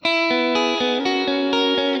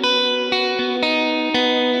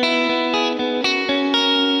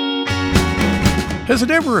Has it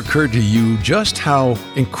ever occurred to you just how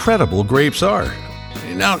incredible grapes are?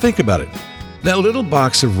 Now think about it. That little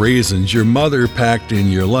box of raisins your mother packed in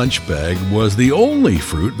your lunch bag was the only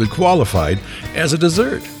fruit that qualified as a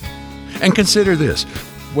dessert. And consider this.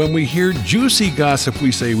 When we hear juicy gossip,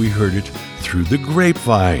 we say we heard it through the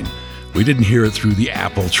grapevine. We didn't hear it through the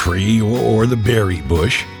apple tree or the berry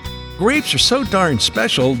bush. Grapes are so darn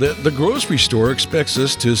special that the grocery store expects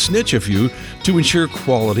us to snitch a few to ensure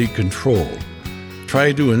quality control.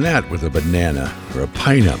 Try doing that with a banana or a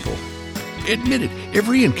pineapple. Admit it,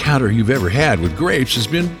 every encounter you've ever had with grapes has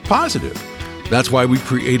been positive. That's why we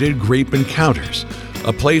created Grape Encounters,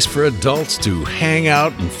 a place for adults to hang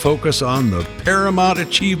out and focus on the paramount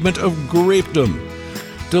achievement of grapedom.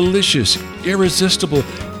 Delicious, irresistible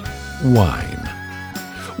wine.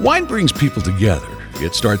 Wine brings people together.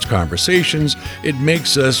 It starts conversations. It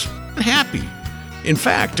makes us happy. In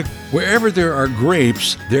fact, wherever there are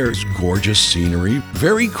grapes, there's gorgeous scenery,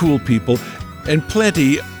 very cool people, and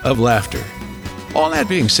plenty of laughter. All that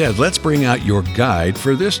being said, let's bring out your guide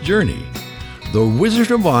for this journey. The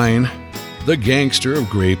Wizard of Wine, the Gangster of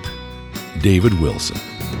Grape, David Wilson.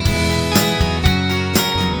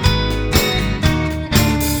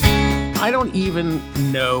 I don't even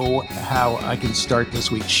know how I can start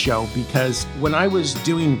this week's show because when I was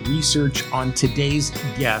doing research on today's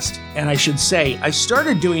guest, and I should say, I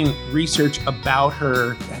started doing research about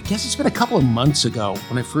her, I guess it's been a couple of months ago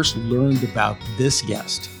when I first learned about this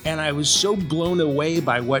guest. And I was so blown away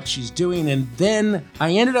by what she's doing. And then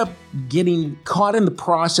I ended up getting caught in the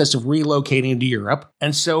process of relocating to Europe.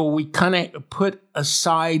 And so we kind of put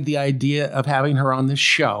aside the idea of having her on the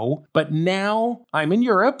show. But now I'm in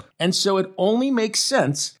Europe. And so it only makes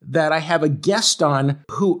sense that I have a guest on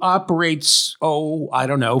who operates,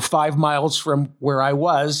 5 miles from where I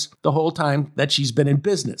was the whole time that she's been in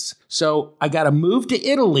business. So I got to move to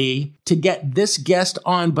Italy to get this guest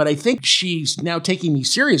on, but I think she's now taking me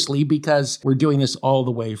seriously because we're doing this all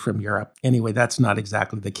the way from Europe. Anyway, that's not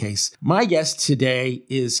exactly the case. My guest today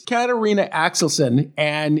is Katarina Axelsson,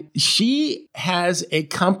 and she has a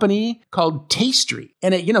company called Tastry.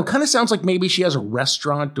 And it, kind of sounds like maybe she has a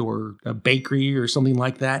restaurant or a bakery or something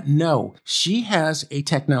like that. No, she has a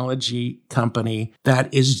technology company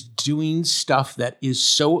that is doing stuff that is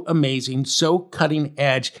so amazing, so cutting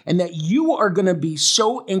edge, and that you are going to be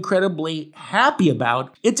so incredibly happy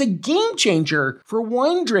about. It's a game changer for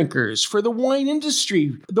wine drinkers, for the wine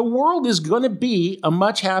industry. The world is going to be a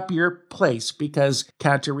much happier place because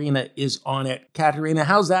Katarina is on it. Katarina,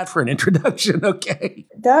 how's that for an introduction? Okay.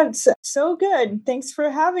 That's so good. Thanks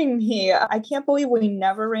for having me. I can't believe we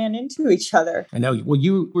never ran into each other. I know. Well,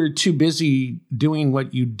 you were too busy doing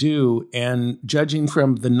what you do, and judging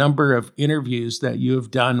from the number of interviews that you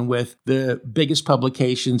have done with the biggest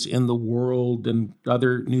publications in the world and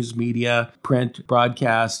other news media, print,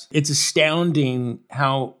 broadcast, it's astounding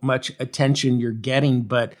how much attention you're getting.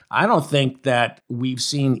 But I don't think that we've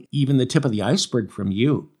seen even the tip of the iceberg from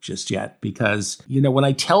you just yet, because, when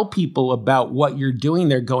I tell people about what you're doing,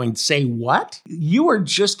 they're going, say what? You are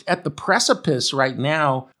just at the precipice right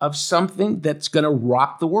now of something that's going to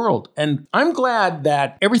rock the world. And I'm glad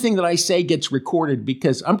that everything that I say gets recorded,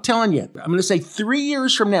 because I'm telling you, I'm going to say 3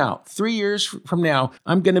 years from now,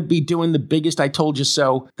 I'm going to be doing the biggest I told you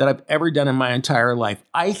so that I've ever done in my entire life.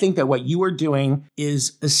 I think that what you are doing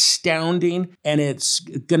is astounding, and it's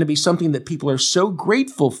going to be something that people are so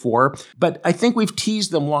grateful for. But I think we've teased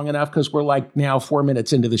them long enough because we're like now 4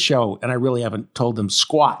 minutes into the show, and I really haven't told them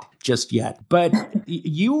squat just yet. But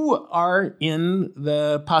you are in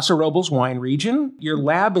the Paso Robles wine region. Your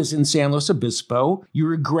lab is in San Luis Obispo.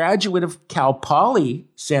 You're a graduate of Cal Poly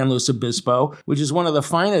San Luis Obispo, which is one of the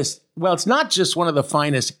finest. Well, it's not just one of the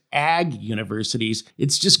finest ag universities.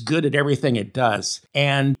 It's just good at everything it does.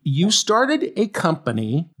 And you started a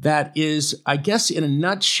company that is, I guess, in a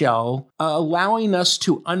nutshell, allowing us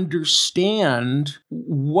to understand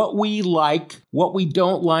what we like, what we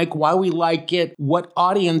don't like, why we like it, what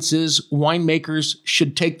audiences winemakers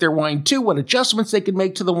should take their wine to, what adjustments they can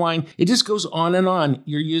make to the wine. It just goes on and on.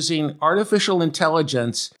 You're using artificial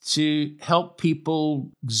intelligence to help people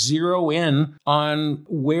zero in on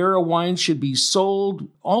where a wine should be sold,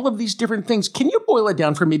 all of these different things. Can you boil it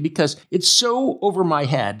down for me? Because it's so over my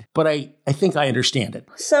head, but I think I understand it.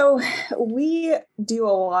 So we do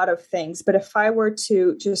a lot of things, but if I were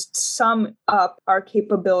to just sum up our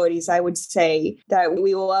capabilities, I would say that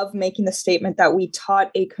we love making the statement that we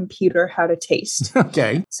taught a computer how to taste.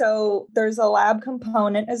 Okay. So there's a lab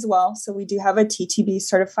component as well. So we do have a TTB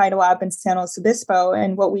certified lab in San Luis Obispo.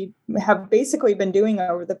 And what we have basically been doing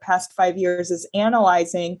over the past 5 years is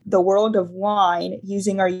analyzing the world of wine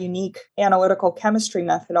using our unique analytical chemistry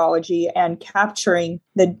methodology and capturing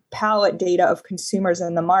the palate data of consumers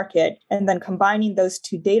in the market, and then combining those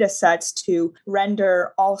two data sets to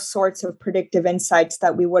render all sorts of predictive insights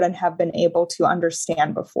that we wouldn't have been able to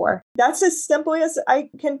understand before. That's as simply as I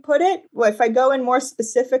can put it. If I go in more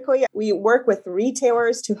specifically, we work with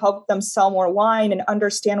retailers to help them sell more wine and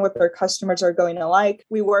understand what their customers are going to like.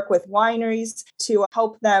 We work with wineries to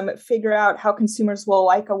help them figure out how consumers will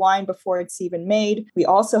like a wine before it's even made. We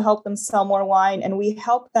also help them sell more wine, and we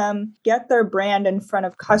help them get their brand in front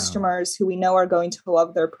of customers who we know are going to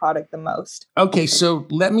love their product the most. Okay, so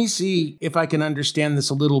let me see if I can understand this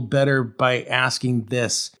a little better by asking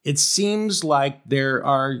this. It seems like there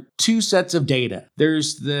are two sets of data.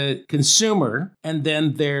 There's the consumer, and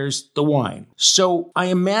then there's the wine. So I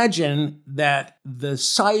imagine that the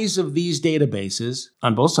size of these databases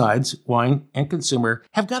on both sides, wine and consumer,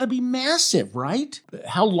 have got to be massive, right?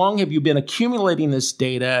 How long have you been accumulating this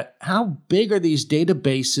data? How big are these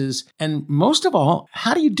databases? And most of all,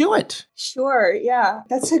 how do you do it? Sure. Yeah,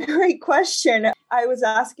 that's a great question. I was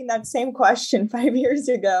asking that same question 5 years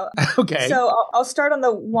ago. Okay. So I'll start on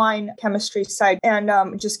the wine chemistry side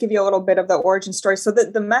and just give you a little bit of the origin story. So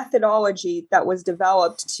the methodology that was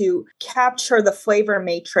developed to capture the flavor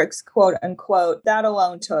matrix, quote unquote, that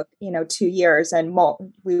alone took, 2 years. And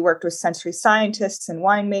we worked with sensory scientists and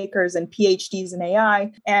winemakers and PhDs in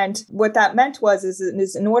AI. And what that meant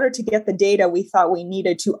is in order to get the data we thought we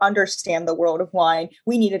needed to understand the world of wine,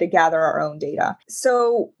 we needed to gather our own data.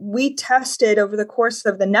 So we tested over the course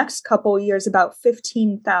of the next couple of years about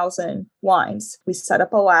 15,000 wines. We set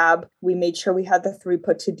up a lab. We made sure we had the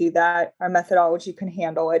throughput to do that. Our methodology can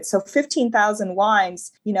handle it. So 15,000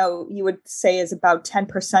 wines, you would say is about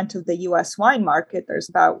 10% of the US wine market. There's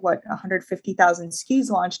about 150,000 SKUs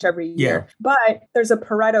launched every year. Yeah. But there's a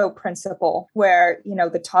Pareto principle where,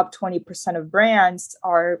 the top 20% of brands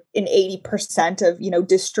are in 80% of,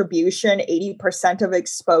 distribution, 80% of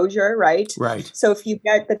exposure, right? Right. So if you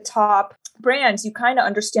get the top brands, you kind of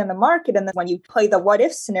understand the market. And then when you play the what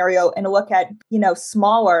if scenario and look at,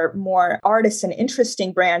 smaller, more artisan,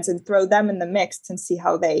 interesting brands and throw them in the mix and see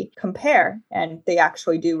how they compare. And they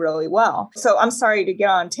actually do really well. So I'm sorry to get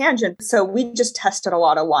on a tangent. So we just tested a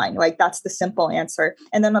lot of wine. That's the simple answer.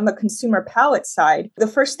 And then on the consumer palate side, the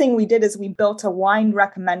first thing we did is we built a wine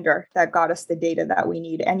recommender that got us the data that we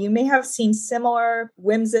need. And you may have seen similar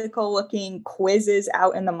whimsical looking quizzes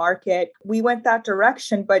out in the market. We went that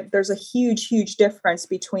direction, but there's a huge difference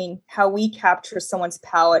between how we capture someone's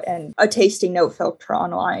palate and a tasting note filter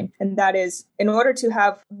online. And that is, in order to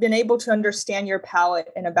have been able to understand your palate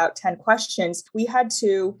in about 10 questions, we had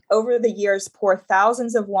to, over the years, pour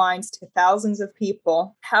thousands of wines to thousands of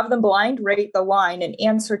people, have them blind rate the wine and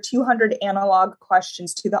answer 200 analog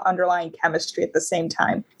questions to the underlying chemistry at the same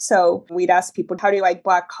time. So we'd ask people, how do you like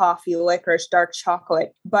black coffee, licorice, dark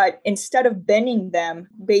chocolate? But instead of binning them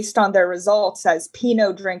based on their results as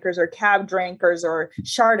Pinot drinkers or Cab drinkers or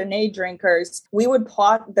Chardonnay drinkers, we would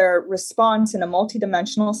plot their response in a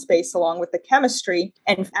multidimensional space along with the chemistry.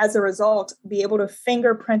 And as a result, be able to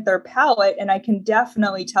fingerprint their palate. And I can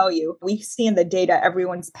definitely tell you, we see in the data,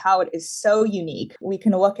 everyone's palate is so unique. We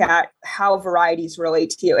can look at how varieties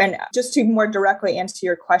relate to you. And just to more directly answer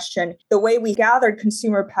your question, the way we gathered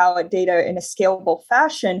consumer palate data in a scalable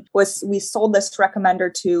fashion was we sold this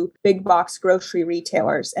recommender to big box grocery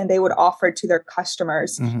retailers, and they would offer it to their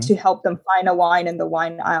customers to help them find a wine in the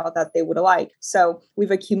wine aisle that they would like. So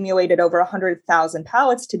we've accumulated over 100,000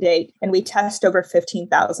 palates to date, and we test over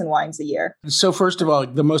 15,000 wines a year. So first of all,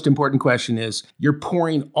 the most important question is, you're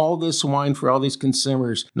pouring all this wine for all these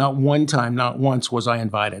consumers. Not one time, not once was I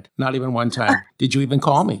invited. Not even one time. Did you even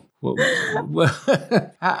call me?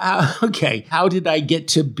 Okay. How did I get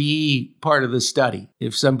to be part of the study?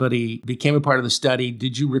 If somebody became a part of the study,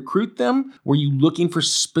 did you recruit them? Were you looking for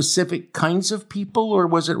specific kinds of people, or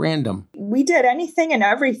was it random? We did anything and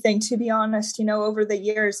everything, to be honest. Over the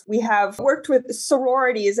years, we have worked with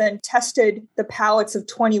sororities and tested the palates of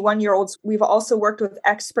 21-year-olds. We've also worked with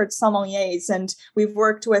expert sommeliers, and we've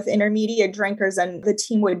worked with intermediate drinkers, and the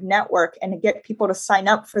team would network and get people to sign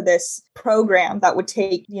up for this program that would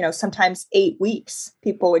take, sometimes 8 weeks.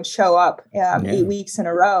 People would show up 8 weeks in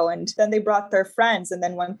a row, and then they brought their friends, and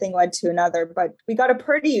then one thing led to another. But we got a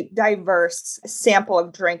pretty diverse sample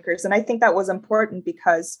of drinkers. And I think that was important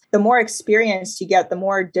because the more experienced you get, the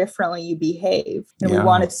more differently you behave. And we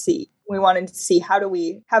want to we wanted to see how do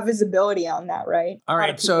we have visibility on that, right? All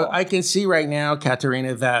right. So I can see right now,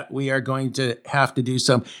 Katerina, that we are going to have to do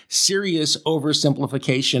some serious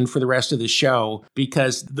oversimplification for the rest of the show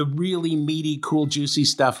because the really meaty, cool, juicy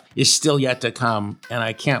stuff is still yet to come. And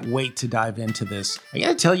I can't wait to dive into this. I got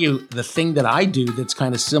to tell you the thing that I do that's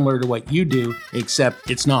kind of similar to what you do, except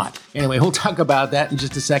it's not. Anyway, we'll talk about that in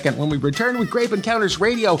just a second when we return with Grape Encounters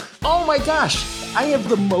Radio. Oh my gosh, I have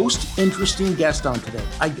the most interesting guest on today.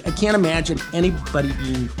 I can't imagine anybody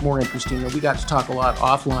being more interesting. We got to talk a lot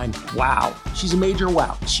offline. Wow. She's a major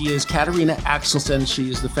wow. She is Katerina Axelsson. She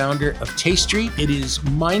is the founder of Tastry. It is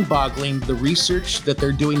mind-boggling the research that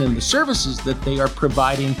they're doing and the services that they are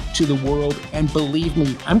providing to the world. And believe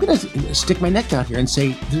me, I'm going to stick my neck out here and say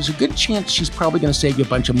there's a good chance she's probably going to save you a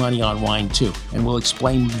bunch of money on wine too. And we'll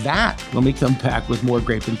explain that when we come back with more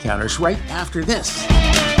Grape Encounters right after this.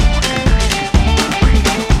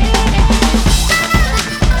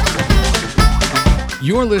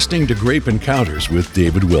 You're listening to Grape Encounters with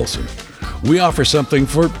David Wilson. We offer something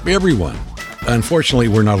for everyone. Unfortunately,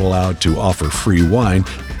 we're not allowed to offer free wine.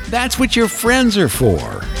 That's what your friends are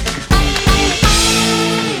for.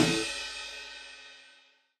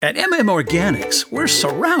 At Organics, we're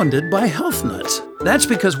surrounded by health nuts. That's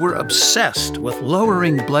because we're obsessed with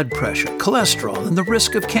lowering blood pressure, cholesterol, and the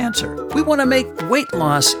risk of cancer. We want to make weight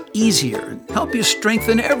loss easier and help you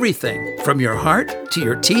strengthen everything, from your heart to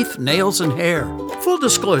your teeth, nails, and hair. Full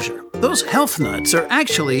disclosure, those health nuts are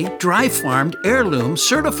actually dry-farmed, heirloom,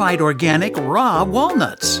 certified organic raw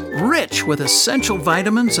walnuts. Rich with essential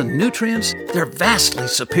vitamins and nutrients, they're vastly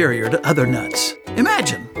superior to other nuts.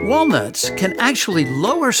 Imagine, walnuts can actually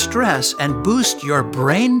lower stress and boost your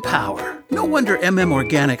brain power. No wonder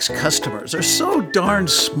Organics customers are so darn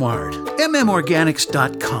smart.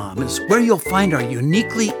 Organics.com is where you'll find our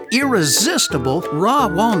uniquely irresistible raw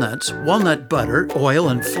walnuts, walnut butter, oil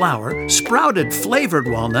and flour, sprouted flavored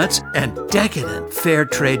walnuts, and decadent fair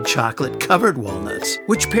trade chocolate covered walnuts,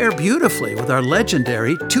 which pair beautifully with our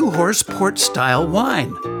legendary 2-horse port-style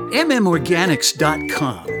wine.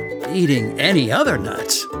 Organics.com. Eating any other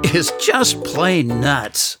nuts is just plain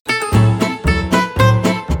nuts.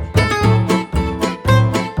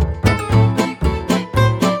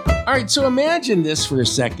 All right, so imagine this for a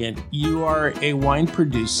second. You are a wine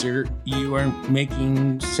producer. You are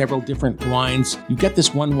making several different wines. You get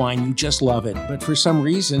this one wine, you just love it. But for some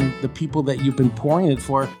reason, the people that you've been pouring it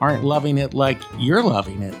for aren't loving it like you're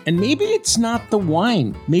loving it. And maybe it's not the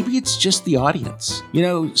wine. Maybe it's just the audience. You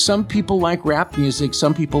know, some people like rap music.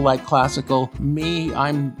 Some people like classical. Me,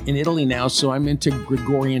 I'm in Italy now, so I'm into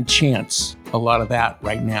Gregorian chants. A lot of that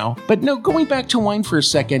right now. But no, going back to wine for a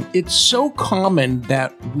second, it's so common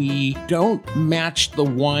that we don't match the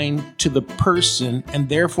wine to the person, and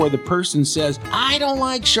therefore the person says, I don't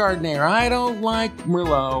like Chardonnay, or I don't like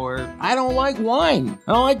Merlot, or I don't like wine.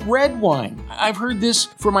 I don't like red wine. I've heard this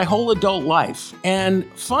for my whole adult life. And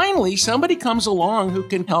finally, somebody comes along who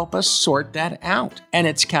can help us sort that out. And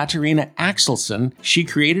it's Katerina Axelsson. She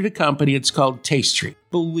created a company. It's called Tastry.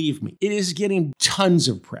 Believe me, it is getting tons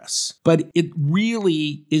of press, but it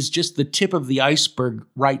really is just the tip of the iceberg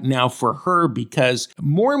right now for her because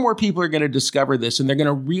more and more people are going to discover this and they're going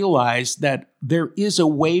to realize that there is a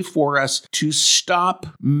way for us to stop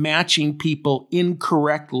matching people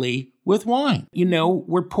incorrectly with wine. You know,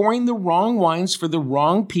 we're pouring the wrong wines for the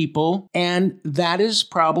wrong people, and that is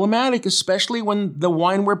problematic, especially when the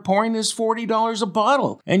wine we're pouring is $40 a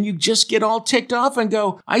bottle, and you just get all ticked off and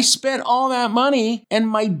go, I spent all that money, and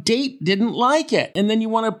my date didn't like it. And then you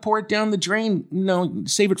want to pour it down the drain. No,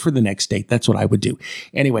 save it for the next date. That's what I would do.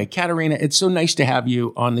 Anyway, Katerina, it's so nice to have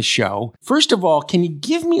you on the show. First of all, can you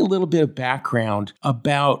give me a little bit of background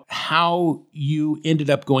about how you ended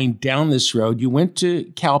up going down this road? You went to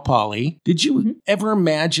Cal Poly. Did you ever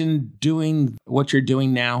imagine doing what you're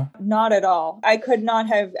doing now? Not at all. I could not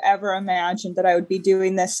have ever imagined that I would be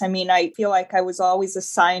doing this. I mean, I feel like I was always a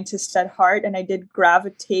scientist at heart and I did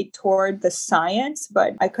gravitate toward the science,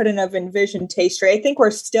 but I couldn't have envisioned Tastry. I think we're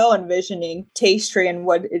still envisioning Tastry and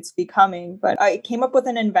what it's becoming, but I came up with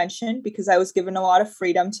an invention because I was given a lot of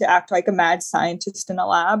freedom to act like a mad scientist in a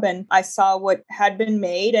lab, and I saw what had been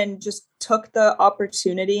made and just took the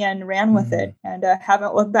opportunity and ran with it, and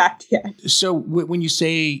haven't looked back yet. So when you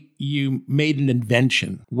say you made an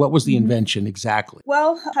invention, what was the invention exactly?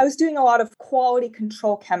 Well, I was doing a lot of quality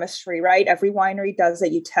control chemistry, right? Every winery does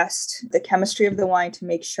it. You test the chemistry of the wine to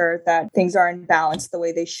make sure that things are in balance the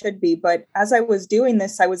way they should be. But as I was doing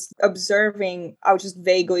this, I was observing, I would just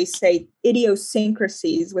vaguely say,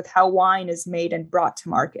 idiosyncrasies with how wine is made and brought to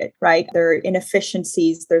market, right? There are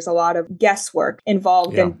inefficiencies. There's a lot of guesswork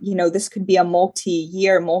involved. And, you know, this could be a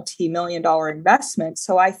multi-year, multi-million dollar investment.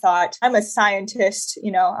 So I thought, I'm a scientist,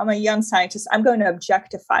 I'm a young scientist. I'm going to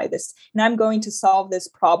objectify this and I'm going to solve this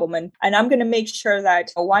problem. And I'm going to make sure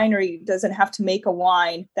that a winery doesn't have to make a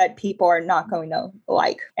wine that people are not going to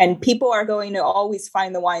like. And people are going to always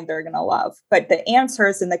find the wine they're going to love. But the answer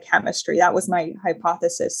is in the chemistry. That was my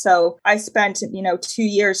hypothesis. So I spent, 2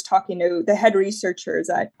 years talking to the head researchers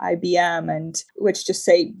at IBM, and which just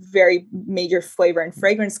say very major flavor and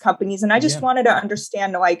fragrance companies. And I just wanted to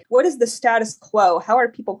understand, what is the status quo? How are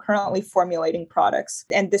people currently formulating products?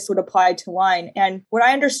 And this would apply to wine. And what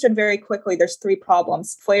I understood very quickly, there's 3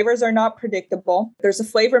 problems. Flavors are not predictable. There's a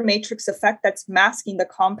flavor matrix effect that's masking the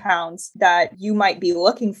compounds that you might be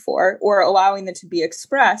looking for or allowing them to be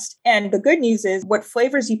expressed. And the good news is what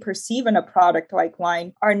flavors you perceive in a product like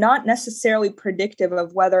wine are not necessarily predictive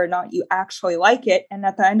of whether or not you actually like it. And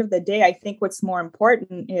at the end of the day, I think what's more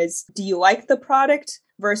important is, do you like the product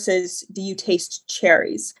versus do you taste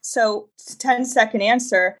cherries? So 10-second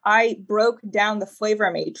answer, I broke down the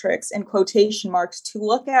flavor matrix in quotation marks to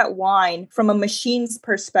look at wine from a machine's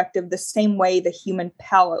perspective the same way the human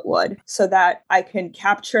palate would, so that I can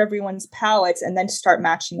capture everyone's palates and then start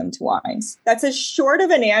matching them to wines. That's as short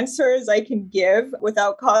of an answer as I can give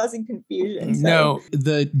without causing confusion. So. No,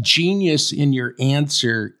 the genius in your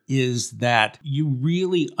answer is that you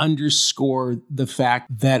really underscore the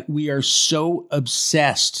fact that we are so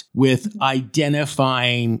obsessed with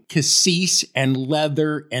identifying cassis and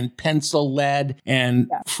leather and pencil lead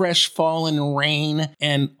and fresh fallen rain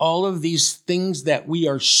and all of these things that we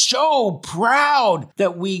are so proud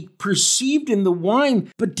that we perceived in the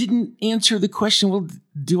wine, but didn't answer the question, well,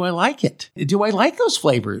 do I like it? Do I like those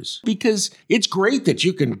flavors? Because it's great that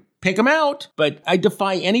you can pick them out. But I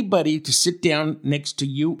defy anybody to sit down next to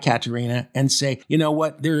you, Katerina, and say, you know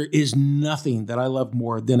what? There is nothing that I love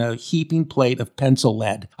more than a heaping plate of pencil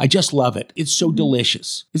lead. I just love it. It's so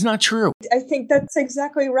delicious. It's not true. I think that's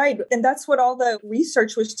exactly right. And that's what all the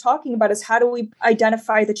research was talking about, is how do we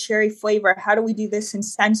identify the cherry flavor? How do we do this in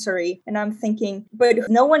sensory? And I'm thinking, but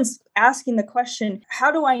no one's asking the question,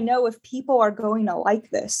 how do I know if people are going to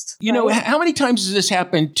like this? You know, how many times has this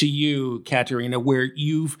happened to you, Katerina, where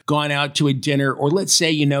you've gone out to a dinner, or let's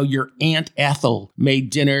say, your Aunt Ethel made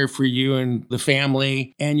dinner for you and the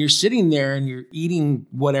family, and you're sitting there and you're eating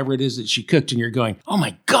whatever it is that she cooked, and you're going, oh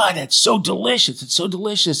my God, that's so delicious. It's so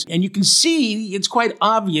delicious. And you can see it's quite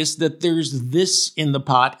obvious that there's this in the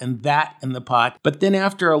pot and that in the pot. But then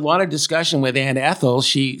after a lot of discussion with Aunt Ethel,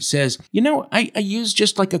 she says, I use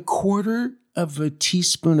just like a quarter of a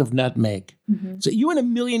teaspoon of nutmeg. Mm-hmm. So you in a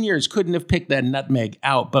million years couldn't have picked that nutmeg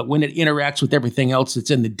out. But when it interacts with everything else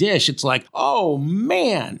that's in the dish, it's like, oh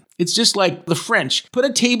man, it's just like the French. Put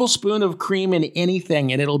a tablespoon of cream in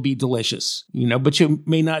anything and it'll be delicious, but you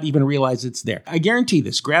may not even realize it's there. I guarantee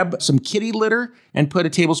this. Grab some kitty litter and put a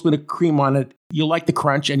tablespoon of cream on it. You'll like the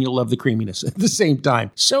crunch and you'll love the creaminess at the same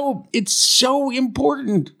time. So it's so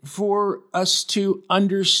important for us to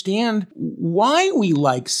understand why we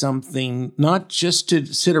like something, not just to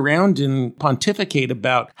sit around and pontificate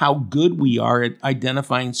about how good we are at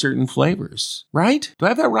identifying certain flavors, right? Do I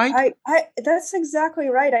have that right? That's exactly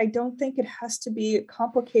right. I don't think it has to be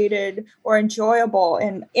complicated or enjoyable.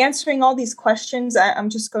 And answering all these questions, I'm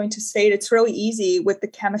just going to say it's really easy with the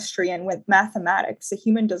chemistry and with mathematics. A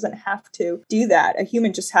human doesn't have to do that. A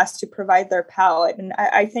human just has to provide their palate. And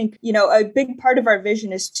I think, a big part of our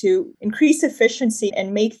vision is to increase efficiency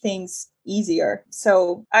and make things easier.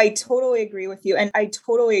 So I totally agree with you. And I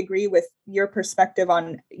totally agree with your perspective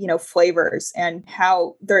on, flavors and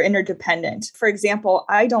how they're interdependent. For example,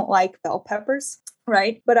 I don't like bell peppers.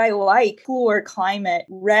 Right. But I like cooler climate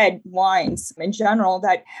red wines in general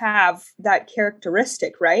that have that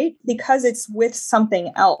characteristic, right? Because it's with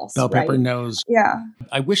something else. Bell pepper nose. Yeah.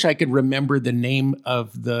 I wish I could remember the name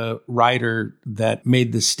of the writer that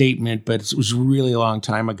made the statement, but it was really a long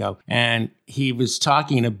time ago. And he was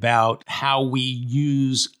talking about how we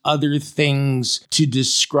use other things to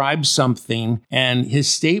describe something. And his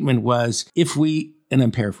statement was, and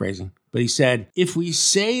I'm paraphrasing, but he said, if we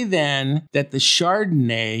say then that the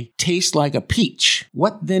Chardonnay tastes like a peach,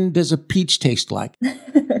 what then does a peach taste like?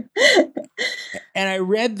 And I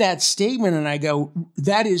read that statement and I go,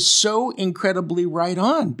 that is so incredibly right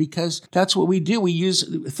on, because that's what we do. We use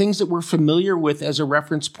things that we're familiar with as a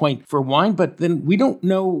reference point for wine, but then we don't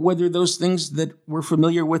know whether those things that we're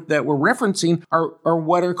familiar with that we're referencing are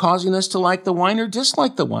what are causing us to like the wine or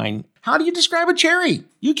dislike the wine. How do you describe a cherry?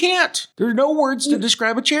 You can't. There are no words to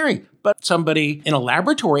describe a cherry. but somebody in a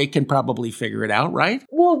laboratory can probably figure it out, right?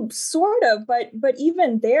 Well, sort of, but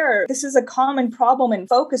even there, this is a common problem in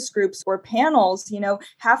focus groups or panels.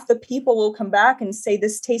 Half the people will come back and say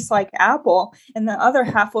this tastes like apple, and the other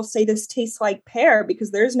half will say this tastes like pear,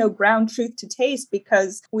 because there's no ground truth to taste,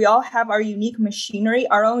 because we all have our unique machinery,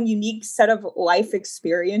 our own unique set of life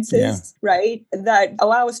experiences, right, that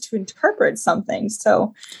allow us to interpret something.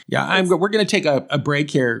 So we're going to take a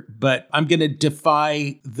break here, but I'm going to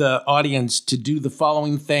defy the audience to do the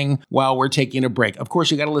following thing while we're taking a break. Of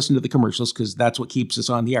course, you got to listen to the commercials because that's what keeps us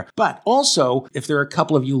on the air. But also, if there are a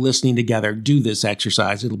couple of you listening together, do this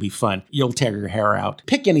exercise. It'll be fun. You'll tear your hair out.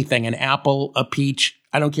 Pick anything, an apple, a peach,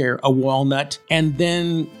 I don't care, a walnut, and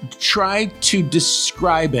then try to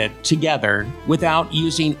describe it together without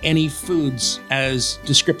using any foods as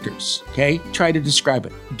descriptors, okay? Try to describe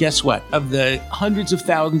it. Guess what? Of the hundreds of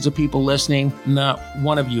thousands of people listening, not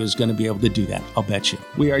one of you is going to be able to do that, I'll bet you.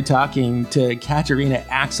 We are talking to Katarina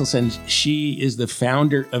Axelsson. She is the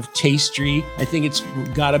founder of Tastery. I think it's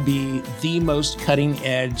got to be the most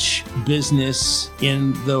cutting-edge business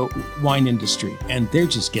in the wine industry, and they're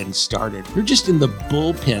just getting started. They're just in the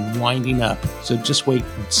bullpen winding up. So just wait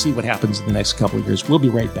and see what happens in the next couple of years. We'll be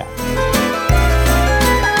right back.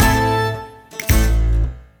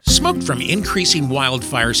 Smoke from increasing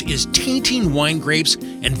wildfires is tainting wine grapes,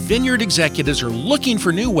 and vineyard executives are looking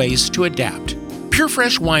for new ways to adapt.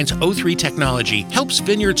 PureFresh Wine's O3 technology helps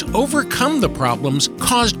vineyards overcome the problems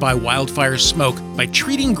caused by wildfire smoke by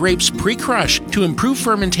treating grapes pre-crush to improve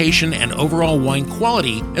fermentation and overall wine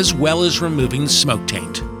quality, as well as removing smoke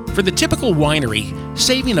taint. For the typical winery,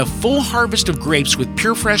 saving a full harvest of grapes with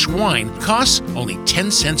PureFresh Wine costs only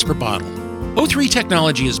 10 cents per bottle. O3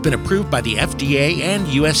 technology has been approved by the FDA and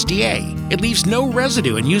USDA. It leaves no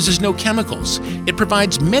residue and uses no chemicals. It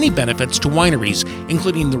provides many benefits to wineries,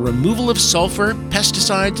 including the removal of sulfur,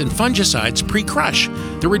 pesticides, and fungicides pre-crush,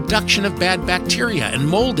 the reduction of bad bacteria and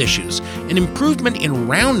mold issues, an improvement in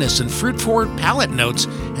roundness and fruit-forward palate notes,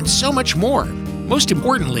 and so much more. Most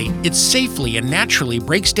importantly, it safely and naturally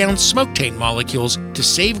breaks down smoke taint molecules to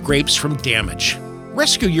save grapes from damage.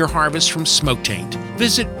 Rescue your harvest from smoke taint.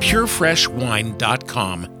 Visit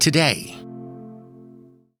purefreshwine.com today.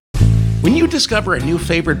 When you discover a new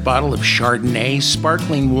favorite bottle of Chardonnay,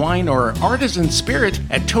 sparkling wine, or artisan spirit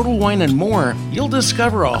at Total Wine & More, you'll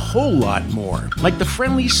discover a whole lot more, like the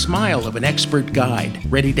friendly smile of an expert guide,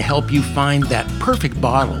 ready to help you find that perfect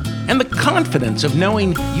bottle, and the confidence of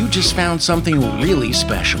knowing you just found something really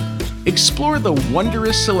special. Explore the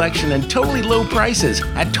wondrous selection and totally low prices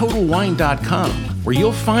at TotalWine.com, where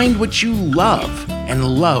you'll find what you love and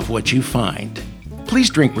love what you find.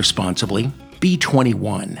 Please drink responsibly. Be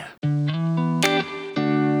 21.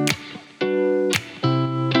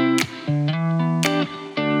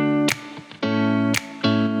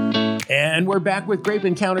 And we're back with Grape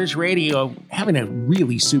Encounters Radio, having a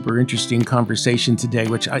really super interesting conversation today,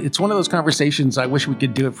 it's one of those conversations I wish we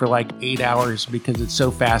could do it for like 8 hours because it's so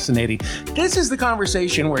fascinating. This is the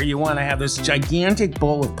conversation where you want to have this gigantic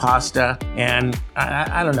bowl of pasta and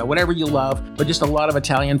I don't know, whatever you love, but just a lot of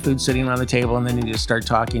Italian food sitting on the table, and then you just start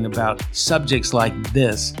talking about subjects like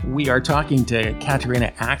this. We are talking to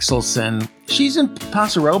Katarina Axelsson. She's in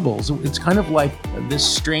Paso Robles. It's kind of like this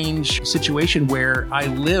strange situation where I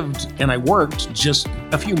lived and I worked just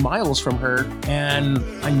a few miles from her, and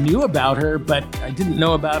I knew about her, but I didn't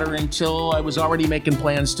know about her until I was already making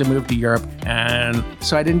plans to move to Europe, and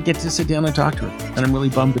so I didn't get to sit down and talk to her, and I'm really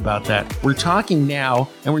bummed about that. We're talking now,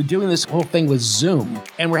 and we're doing this whole thing with Zoom,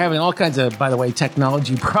 and we're having all kinds of, by the way,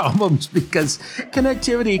 technology problems because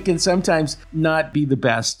connectivity can sometimes not be the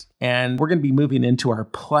best. And we're going to be moving into our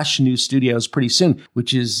plush new studios pretty soon,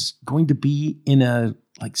 which is going to be in a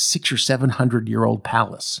like 600 or 700-year-old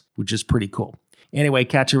palace, which is pretty cool. Anyway,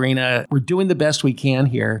 Katarina, we're doing the best we can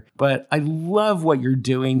here, but I love what you're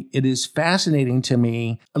doing. It is fascinating to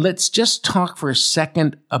me. Let's just talk for a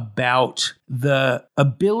second about the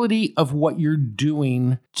ability of what you're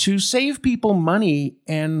doing to save people money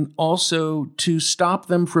and also to stop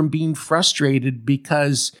them from being frustrated,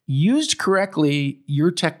 because used correctly,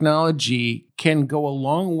 your technology can go a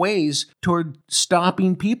long ways toward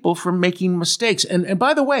stopping people from making mistakes. And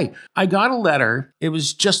by the way, I got a letter, it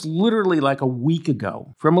was just literally like a week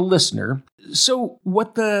ago, from a listener. So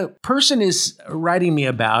what the person is writing me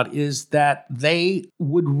about is that they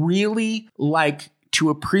would really like to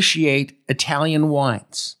appreciate Italian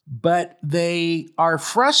wines, but they are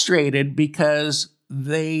frustrated because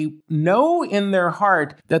they know in their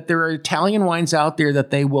heart that there are Italian wines out there that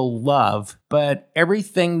they will love, but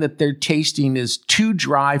everything that they're tasting is too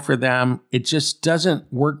dry for them. It just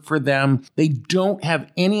doesn't work for them. They don't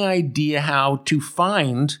have any idea how to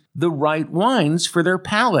find the right wines for their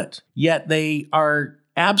palate, yet they are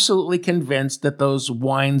absolutely convinced that those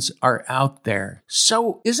wines are out there.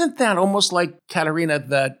 So isn't that almost like, Katerina,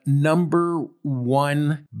 the number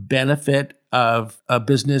one benefit of a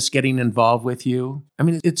business getting involved with you? I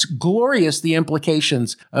mean, it's glorious, the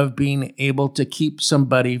implications of being able to keep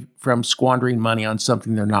somebody from squandering money on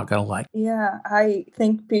something they're not going to like. Yeah, I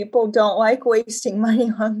think people don't like wasting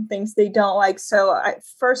money on things they don't like. So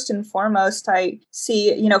first and foremost, I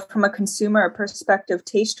see, from a consumer perspective,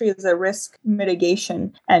 Tastry is a risk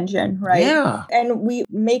mitigation engine, right? Yeah. And we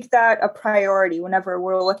make that a priority whenever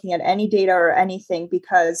we're looking at any data or anything,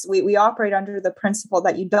 because we operate under the principle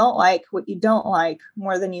that you don't like what you don't like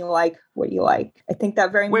more than you like what you like. I think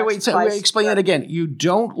that very much. Wait, explain that again. You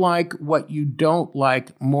don't like what you don't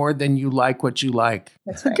like more than you like what you like.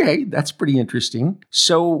 That's right. Okay, that's pretty interesting.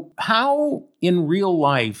 So how in real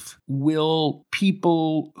life will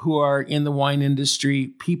people who are in the wine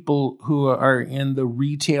industry, people who are in the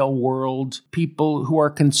retail world, people who are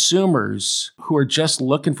consumers who are just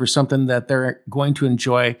looking for something that they're going to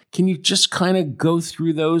enjoy, can you just kind of go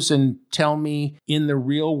through those and tell me in the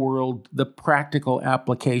real world the practical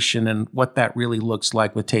application and what that really looks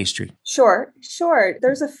like with Tastry? Sure.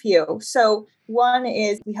 There's a few. So one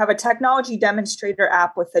is we have a technology demonstrator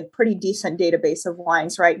app with a pretty decent database of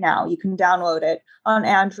wines right now. You can download it on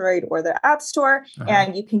Android or the App Store,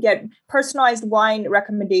 and you can get personalized wine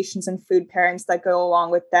recommendations and food pairings that go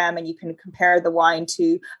along with them. And you can compare the wine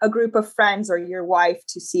to a group of friends or your wife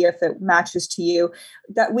to see if it matches to you.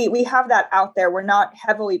 That we have that out there. We're not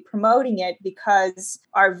heavily promoting it because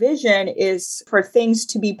our vision is for things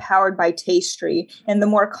to be powered by Tastry. And the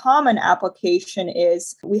more common application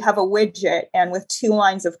is we have a widget, and with 2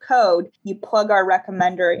 lines of code, you plug our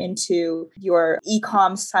recommender into your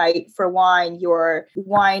e-com site for wine, your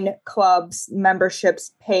wine clubs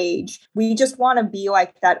memberships page. We just want to be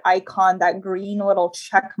like that icon, that green little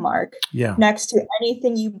check mark next to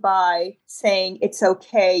anything you buy saying it's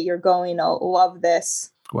okay, you're going to love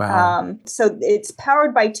this. Wow. So it's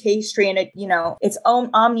powered by Tastry, and it's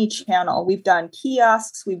omni-channel. We've done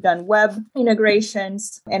kiosks, we've done web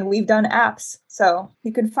integrations, and we've done apps. So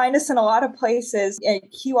you can find us in a lot of places. And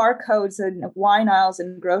QR codes and wine aisles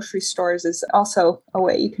and grocery stores is also a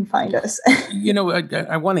way you can find us.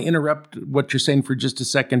 I want to interrupt what you're saying for just a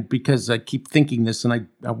second, because I keep thinking this, and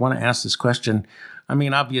I want to ask this question. I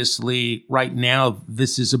mean, obviously, right now,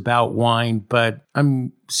 this is about wine, but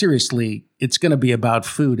seriously, it's going to be about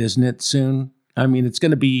food, isn't it, soon? I mean, it's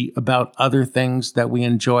going to be about other things that we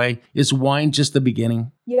enjoy. Is wine just the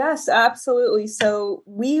beginning? Yes, absolutely. So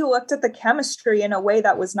we looked at the chemistry in a way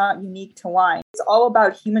that was not unique to wine. It's all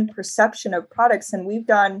about human perception of products. And we've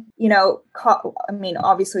done,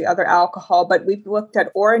 obviously other alcohol, but we've looked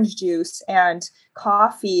at orange juice and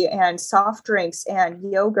coffee and soft drinks and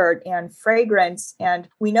yogurt and fragrance. And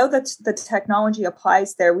we know that the technology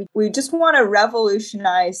applies there. We just want to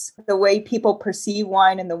revolutionize the way people perceive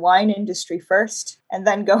wine in the wine industry first, and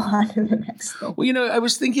then go on to the next thing. Well, I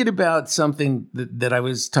was thinking about something that I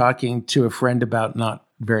was talking to a friend about not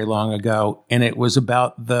very long ago, and it was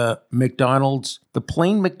about the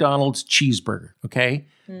plain McDonald's cheeseburger, okay?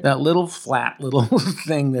 That little flat little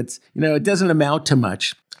thing that's, it doesn't amount to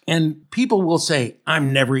much. And people will say,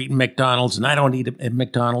 I'm never eating McDonald's and I don't eat at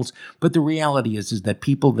McDonald's. But the reality is that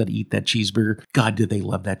people that eat that cheeseburger, God, do they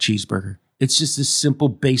love that cheeseburger. It's just this simple,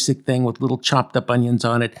 basic thing with little chopped up onions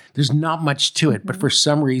on it. There's not much to it, but for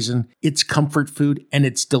some reason, it's comfort food and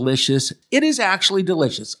it's delicious. It is actually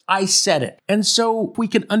delicious. I said it. And so we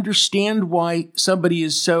can understand why somebody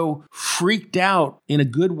is so freaked out in a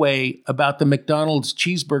good way about the McDonald's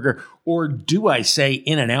cheeseburger, or do I say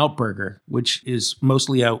In-N-Out burger, which is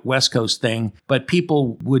mostly a West Coast thing, but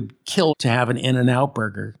people would kill to have an In-N-Out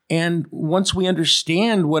burger. And once we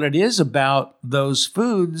understand what it is about those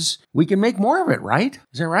foods, we can make more of it, right?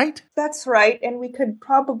 Is that right? That's right. And we could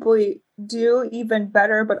probably do even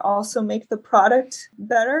better, but also make the product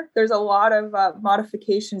better. There's a lot of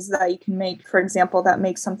modifications that you can make, for example, that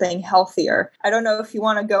make something healthier. I don't know if you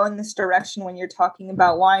want to go in this direction when you're talking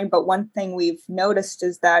about wine, but one thing we've noticed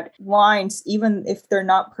is that wines, even if they're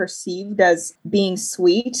not perceived as being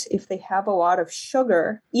sweet, if they have a lot of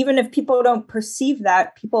sugar, even if people don't perceive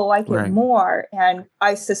that, people like it more. And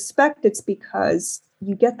I suspect it's because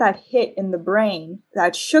you get that hit in the brain,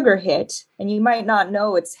 that sugar hit, and you might not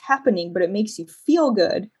know it's happening, but it makes you feel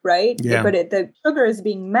good, right? Yeah. But the sugar is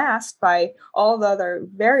being masked by all the other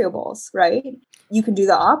variables, right? you can do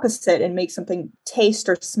the opposite and make something taste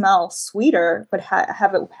or smell sweeter, but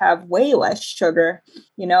have it have way less sugar.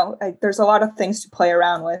 There's a lot of things to play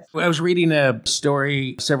around with. I was reading a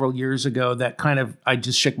story several years ago that I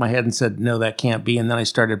just shook my head and said, no, that can't be. And then I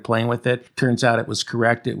started playing with it. Turns out it was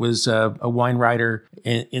correct. It was a wine writer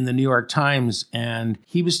in the New York Times. And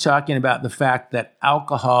he was talking about the fact that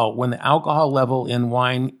when the alcohol level in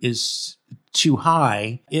wine is too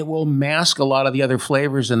high, it will mask a lot of the other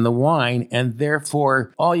flavors in the wine. And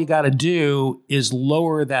therefore, all you got to do is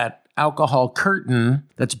lower that alcohol curtain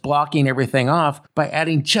that's blocking everything off by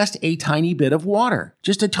adding just a tiny bit of water,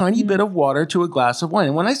 just a tiny bit of water to a glass of wine.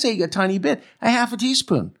 And when I say a tiny bit, a half a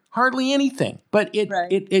teaspoon, hardly anything, but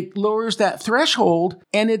it lowers that threshold.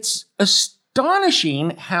 And it's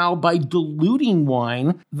astonishing how by diluting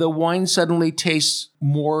wine, the wine suddenly tastes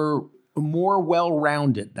more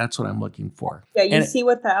well-rounded. That's what I'm looking for. Yeah, you see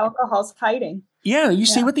what the alcohol's hiding. Yeah, you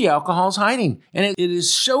see what the alcohol's hiding. And it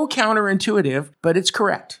is so counterintuitive, but it's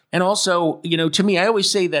correct. And also, to me, I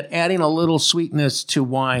always say that adding a little sweetness to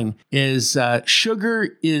wine is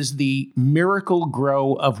sugar is the miracle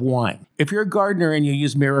grow of wine. If you're a gardener and you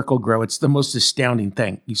use Miracle Grow, it's the most astounding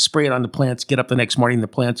thing. You spray it on the plants, get up the next morning, the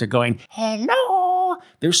plants are going, hello.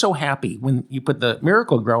 They're so happy when you put the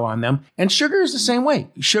Miracle Grow on them. And sugar is the same way.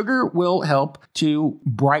 Sugar will help to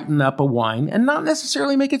brighten up a wine and not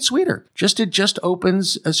necessarily make it sweeter. It just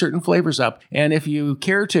opens certain flavors up. And if you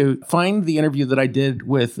care to find the interview that I did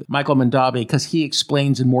with Michael Mondavi, because he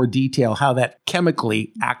explains in more detail how that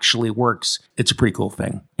chemically actually works, it's a pretty cool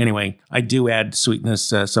thing. Anyway, I do add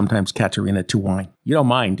sweetness, sometimes Caterina, to wine. You don't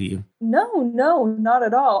mind, do you? No, not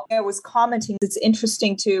at all. I was commenting, it's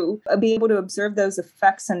interesting to be able to observe those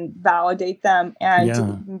effects and validate them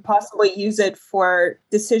and possibly use it for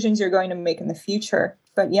decisions you're going to make in the future.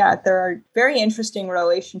 But yeah, there are very interesting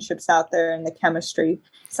relationships out there in the chemistry.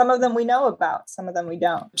 Some of them we know about, some of them we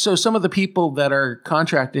don't. So some of the people that are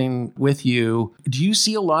contracting with you, do you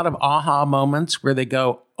see a lot of aha moments where they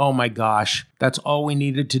go, oh my gosh, that's all we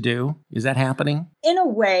needed to do? Is that happening? In a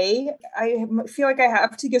way, I feel like I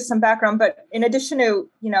have to give some background, but in addition to,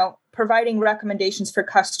 providing recommendations for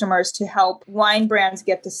customers to help wine brands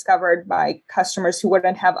get discovered by customers who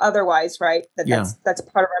wouldn't have otherwise, right? That's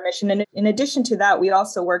part of our mission. And in addition to that, we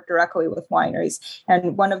also work directly with wineries.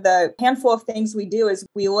 And one of the handful of things we do is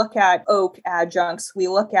we look at oak adjuncts, we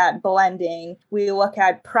look at blending, we look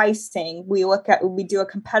at pricing, we do a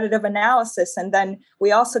competitive analysis, and then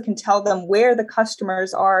we also can tell them where the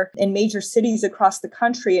customers are in major cities across the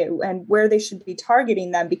country and where they should be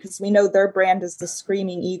targeting them, because we know their brand is the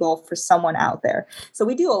screaming eagle for someone out there. So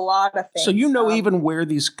we do a lot of things. So even where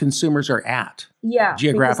these consumers are at. Yeah,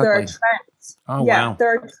 geographically. Because there are trends. Oh, wow.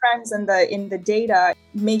 There are trends in the data.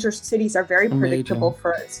 Major cities are very predictable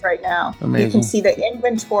for us right now. Amazing. You can see the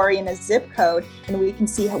inventory in a zip code, and we can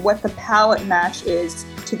see what the palette match is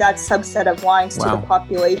to that subset of wines to the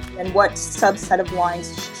population, and what subset of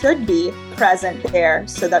wines should be present there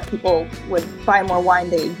so that people would buy more wine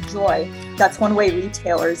they enjoy. That's one way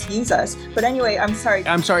retailers use us. But anyway, I'm sorry,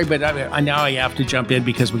 but now I have to jump in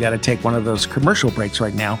because we got to take one of those commercial breaks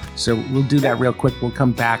right now. So we'll do that real quick. We'll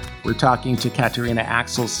come back. We're talking to Caterina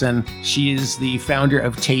Axelsson. She is the founder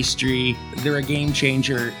of Tastery. They're a game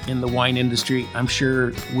changer in the wine industry. I'm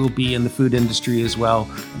sure we'll be in the food industry as well,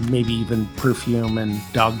 maybe even perfume and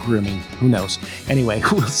dog grooming. Who knows? Anyway,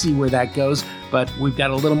 we'll see where that goes. But we've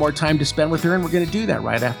got a little more time to spend with her, and we're going to do that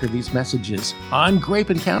right after these messages on Grape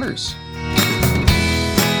Encounters.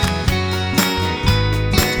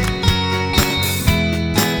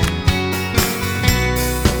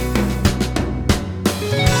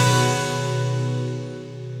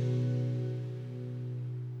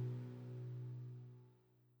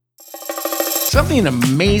 Something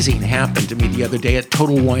amazing happened to me the other day at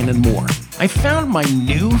Total Wine & More. I found my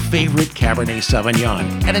new favorite Cabernet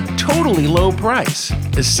Sauvignon at a totally low price.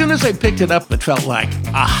 As soon as I picked it up, it felt like,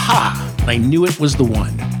 aha, I knew it was the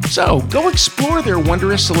one. So go explore their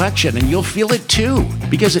wondrous selection and you'll feel it too.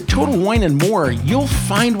 Because at Total Wine & More, you'll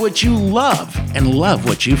find what you love and love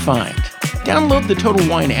what you find. Download the Total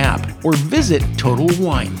Wine app or visit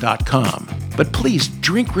TotalWine.com. But please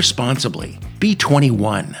drink responsibly. Be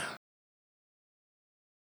 21.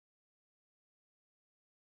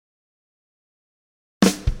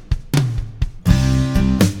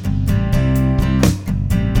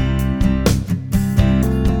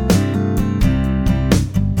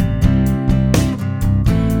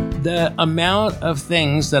 The amount of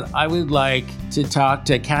things that I would like to talk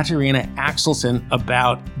to Katarina Axelson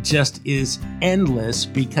about just is endless,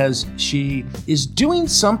 because she is doing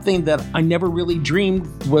something that I never really dreamed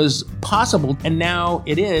was possible, and now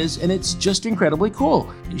it is, and it's just incredibly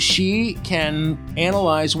cool. She can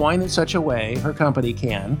analyze wine in such a way, her company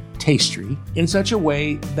can, Tastry, in such a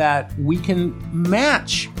way that we can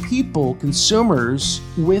match people, consumers,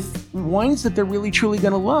 with wines that they're really truly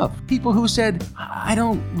going to love. People who said, I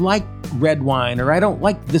don't like red wine, or I don't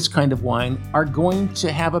like this kind of wine, are going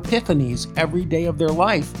to have epiphanies every day of their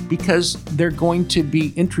life, because they're going to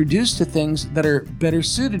be introduced to things that are better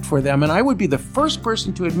suited for them. And I would be the first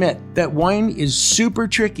person to admit that wine is super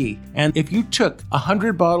tricky. And if you took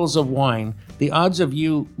 100 bottles of wine, the odds of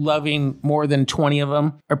you loving more than 20 of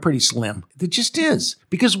them are pretty slim. It just is,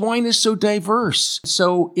 because wine is so diverse.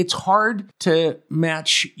 So it's hard to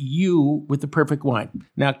match you with the perfect wine.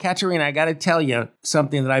 Now, Katarina, I got to tell you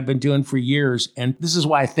something that I've been doing for years, and this is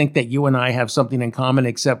why I think that you and I have something in common,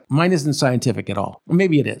 except mine isn't scientific at all. Or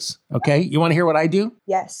maybe it is. Okay, you want to hear what I do?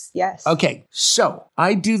 Yes. Okay, so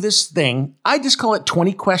I do this thing. I just call it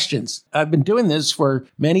 20 questions. I've been doing this for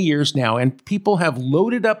many years now, and people have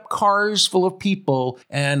loaded up cars full of people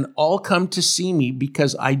and all come to see me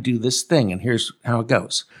because I do this thing. And here's how it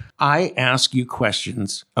goes. I ask you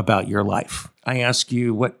questions about your life. I ask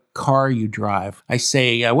you what car you drive. I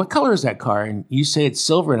say, what color is that car? And you say it's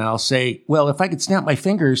silver. And I'll say, well, if I could snap my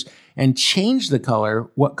fingers and change the color,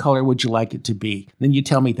 what color would you like it to be? Then you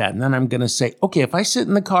tell me that. And then I'm going to say, okay, if I sit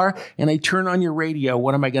in the car and I turn on your radio,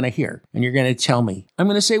 what am I going to hear? And you're going to tell me. I'm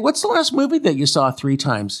going to say, what's the last movie that you saw 3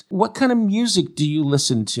 times? What kind of music do you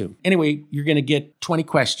listen to? Anyway, you're going to get 20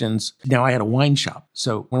 questions. Now, I had a wine shop.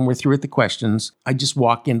 So when we're through with the questions, I just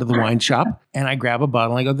walk into the wine shop and I grab a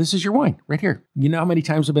bottle and I go, this is your wine right here. You know how many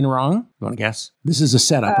times I've been wrong? You want to guess? This is a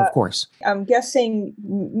setup, of course. I'm guessing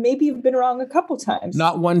maybe you've been wrong a couple times.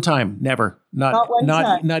 Not one time. Never.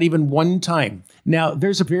 Not even one time. Now,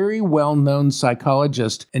 there's a very well-known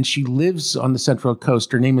psychologist, and she lives on the Central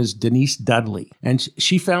Coast. Her name is Denise Dudley. And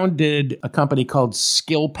she founded a company called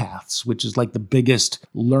Skill Paths, which is like the biggest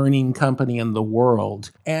learning company in the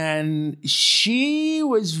world. And she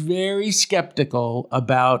was very skeptical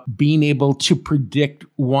about being able to predict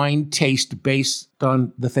wine taste based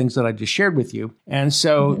on the things that I just shared with you. And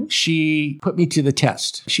so she put me to the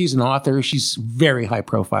test. She's an author. She's very high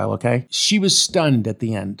profile, okay? She was stunned at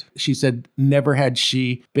the end. She said never had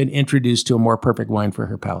she been introduced to a more perfect wine for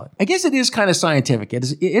her palate. I guess it is kind of scientific. It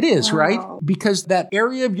is, wow. Right? Because that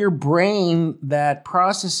area of your brain that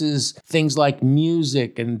processes things like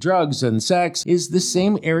music and drugs and sex is the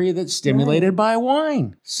same area that's stimulated by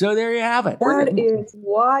wine. So there you have it. That is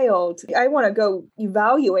wild. I want to go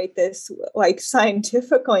evaluate this like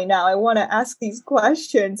scientifically now. I want to ask these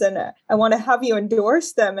questions and I want to have you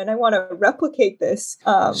endorse them and I want to replicate this.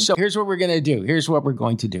 So here's what we're going to do. Here's what we're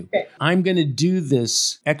going to do. Okay. I'm going to do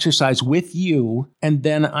this exercise with you, and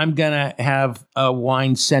then I'm going to have a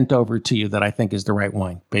wine sent over to you that I think is the right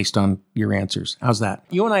wine based on your answers. How's that?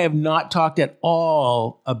 You and I have not talked at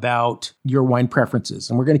all about your wine preferences,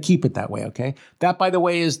 and we're going to keep it that way, okay? That, by the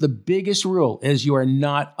way, is the biggest rule, is you are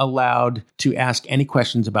not allowed to ask any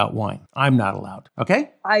questions about wine. I'm not allowed,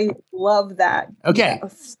 okay? I love that. Okay. Yeah,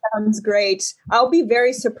 sounds great. I'll be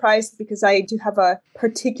very surprised because I do have a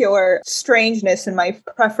particular strangeness in my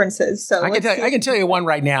preferences. So I can tell you one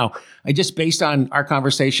right now. I just, based on our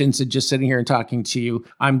conversations and just sitting here and talking to you,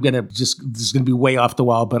 this is going to be way off the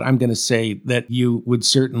wall, but I'm going to say that you would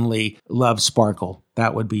certainly love Sparkle.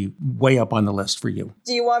 That would be way up on the list for you.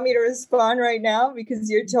 Do you want me to respond right now? Because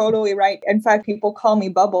you're totally right. In fact, people call me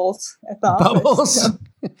Bubbles at the office. Bubbles?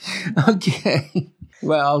 Okay.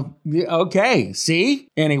 Well, okay. See?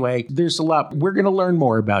 Anyway, there's a lot. We're going to learn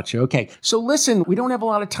more about you. Okay. So listen, we don't have a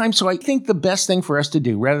lot of time. So I think the best thing for us to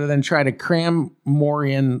do, rather than try to cram more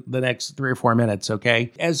in the next 3 or 4 minutes,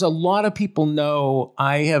 okay? As a lot of people know,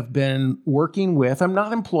 I have been working with, I'm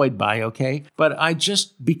not employed by, okay? But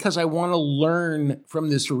because I want to learn from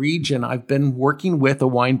this region, I've been working with a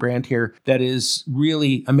wine brand here that is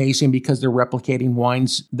really amazing because they're replicating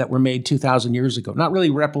wines that were made 2,000 years ago. Not really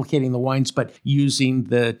replicating the wines, but using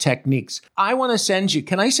the techniques. I want to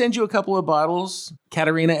can I send you a couple of bottles,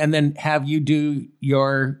 Katarina, and then have you do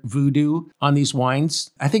your voodoo on these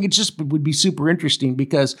wines? I think it just would be super interesting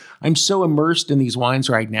because I'm so immersed in these wines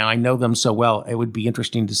right now. I know them so well. It would be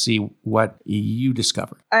interesting to see what you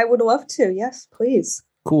discover. I would love to. Yes, please.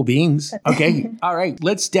 Cool beans. Okay. All right.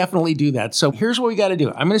 Let's definitely do that. So here's what we got to do.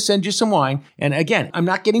 I'm going to send you some wine. And again, I'm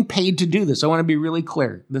not getting paid to do this. I want to be really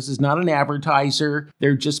clear. This is not an advertiser.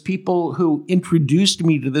 They're just people who introduced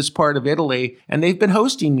me to this part of Italy, and they've been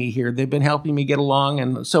hosting me here. They've been helping me get along.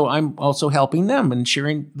 And so I'm also helping them and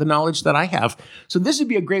sharing the knowledge that I have. So this would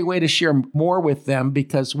be a great way to share more with them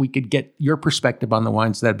because we could get your perspective on the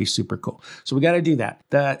wines. That'd be super cool. So we got to do that.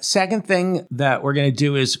 The second thing that we're going to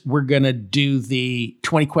do is we're going to do the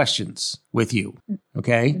 20 questions with you.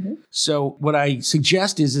 Okay. Mm-hmm. So what I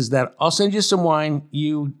suggest is that I'll send you some wine,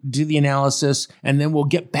 you do the analysis, and then we'll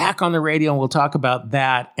get back on the radio and we'll talk about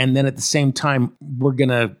that. And then at the same time, we're going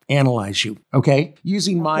to analyze you. Okay.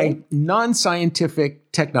 Using my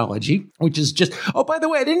non-scientific technology, which is just, oh, by the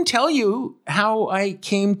way, I didn't tell you how I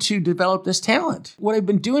came to develop this talent. What I've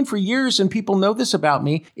been doing for years, and people know this about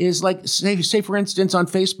me, is like, say for instance, on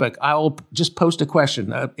Facebook, I'll just post a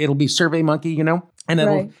question. It'll be SurveyMonkey, you know?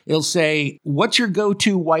 And it'll say, what's your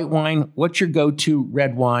go-to white wine? What's your go-to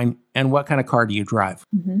red wine? And what kind of car do you drive?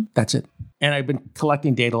 Mm-hmm. That's it. And I've been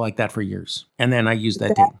collecting data like that for years. And then I use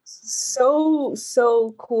that data.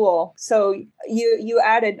 So cool. So you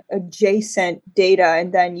added adjacent data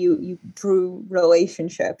and then you drew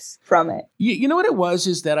relationships from it. You know what it was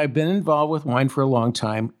is that I've been involved with wine for a long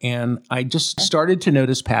time. And I just started to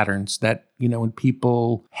notice patterns that, you know, when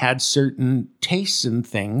people had certain tastes in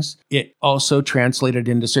things, it also translated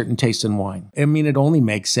into certain tastes in wine. I mean, it only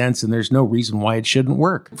makes sense and there's no reason why it shouldn't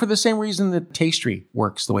work. For the same reason that Tastery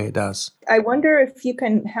works the way it does. I wonder if you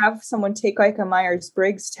can have someone take like a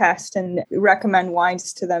Myers-Briggs test and recommend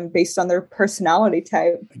wines to them based on their personality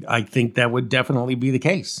type. I think that would definitely be the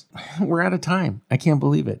case. We're out of time. I can't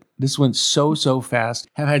believe it. This went so fast.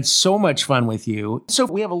 Have had so much fun with you. So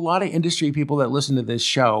we have a lot of industry people that listen to this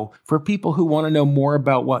show. For people who want to know more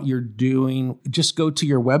about what you're doing, just go to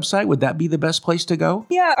your website. Would that be the best place to go?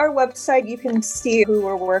 Yeah, our website, you can see who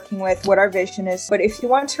we're working with, what our vision is. But if you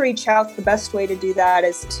want to reach out, the best way to do that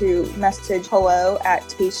is to message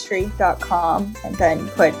hello@tastery.com and then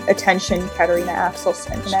put attention Katerina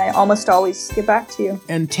Axelsson. And I almost always get back to you.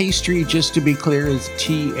 And Tastery, just to be clear, is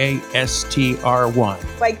TASTRY.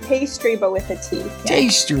 Like pastry, but with a T. Yeah.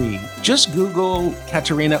 Tastery. Just Google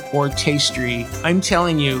Katerina or Tastery. I'm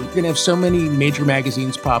telling you, you're going to have so many major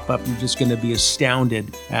magazines pop up. You're just going to be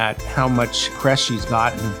astounded at how much press she's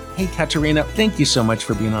gotten. Hey, Katerina, thank you so much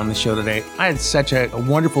for being on the show today. I had such a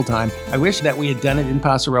wonderful time. I wish that we had done it in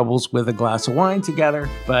Paso Robles with a glass of wine together,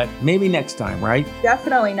 but maybe next time, right?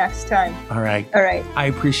 Definitely next time. All right. I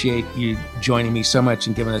appreciate you joining me so much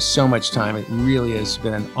and giving us so much time. It really has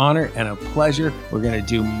been an honor and a pleasure. We're going to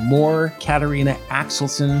do more Katerina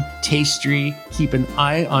Axelsson Tastery. Keep an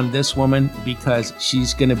eye on this woman because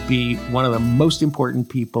she's going to be one of the most important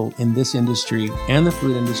people in this industry and the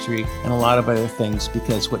food industry and a lot of other things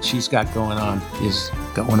because what she's got going on is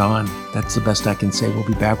going on. That's the best I can say. We'll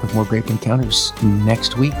be back with more Grape Encounters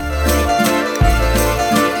next week.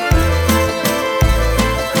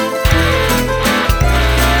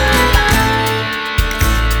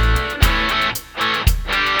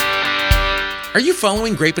 Are you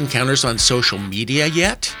following Grape Encounters on social media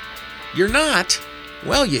yet? You're not?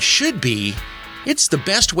 Well, you should be. It's the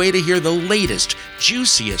best way to hear the latest,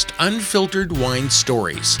 juiciest, unfiltered wine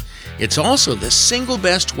stories. It's also the single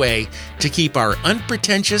best way to keep our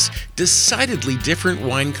unpretentious, decidedly different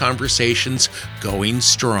wine conversations going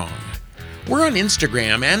strong. We're on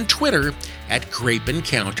Instagram and Twitter at Grape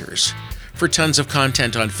Encounters. For tons of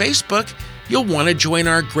content on Facebook, you'll want to join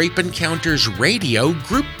our Grape Encounters Radio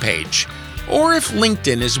group page. Or if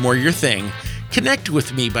LinkedIn is more your thing, connect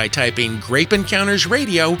with me by typing Grape Encounters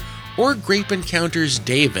Radio or Grape Encounters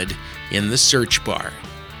David in the search bar.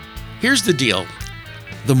 Here's the deal.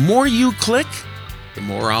 The more you click, the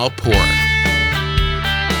more I'll pour.